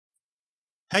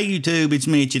Hey YouTube, it's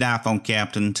me, your iPhone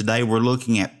Captain. Today we're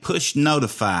looking at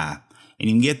Pushnotify, and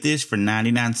you can get this for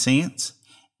 99 cents.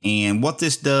 And what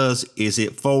this does is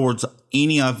it forwards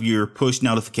any of your push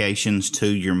notifications to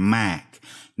your Mac.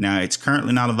 Now it's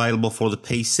currently not available for the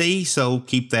PC, so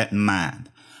keep that in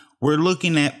mind. We're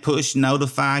looking at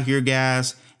Pushnotify here,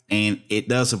 guys, and it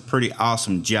does a pretty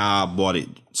awesome job. What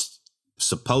it's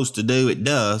supposed to do, it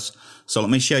does. So let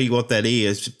me show you what that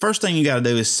is. First thing you got to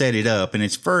do is set it up, and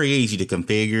it's very easy to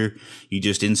configure. You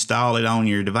just install it on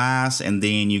your device, and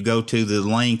then you go to the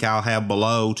link I'll have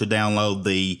below to download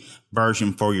the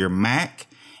version for your Mac.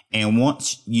 And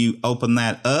once you open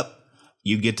that up,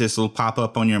 you get this little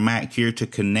pop-up on your Mac here to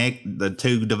connect the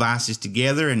two devices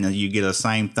together, and then you get the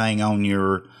same thing on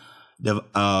your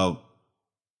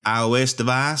iOS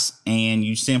device, and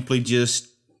you simply just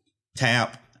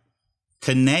tap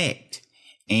connect.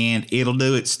 And it'll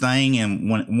do its thing, and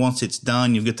once it's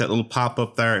done, you'll get that little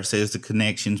pop-up there. It says the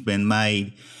connection's been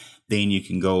made. Then you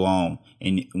can go on.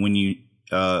 And when you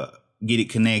get it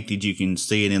connected, you can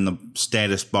see it in the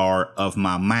status bar of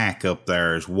my Mac up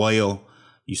there as well.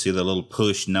 You see the little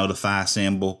push notify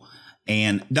symbol.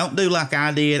 And don't do like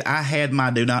I did. I had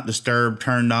my Do Not Disturb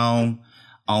turned on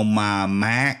my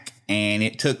Mac, and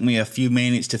it took me a few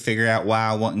minutes to figure out why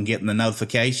I wasn't getting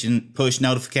the push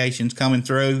notifications coming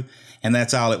through. And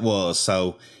that's all it was.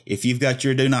 So if you've got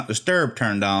your Do Not Disturb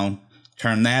turned on,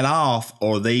 turn that off,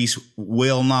 or these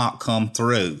will not come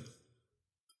through.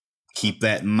 Keep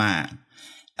that in mind.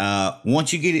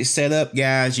 Once you get it set up,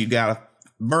 guys, you've got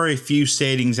very few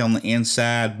settings on the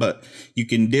inside, but you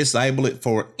can disable it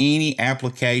for any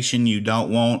application you don't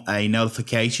want a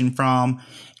notification from.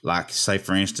 Like, say,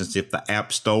 for instance, if the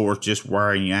App Store is just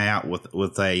wearing you out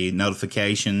with a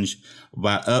notifications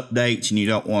about updates and you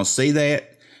don't want to see that,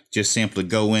 just simply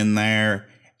go in there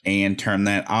and turn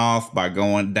that off by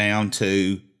going down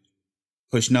to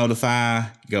Push Notify,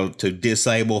 go to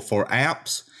Disable for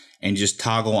Apps, and just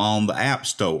toggle on the App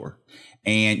Store.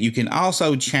 And you can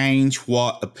also change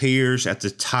what appears at the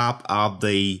top of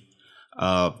the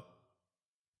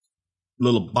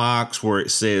little box where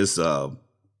it says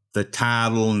the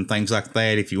title and things like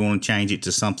that. If you want to change it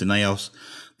to something else,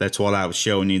 that's what I was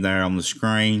showing you there on the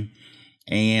screen.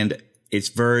 And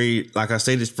it's like I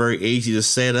said, it's very easy to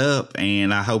set up,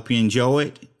 and I hope you enjoy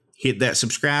it. Hit that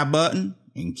subscribe button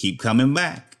and keep coming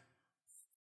back.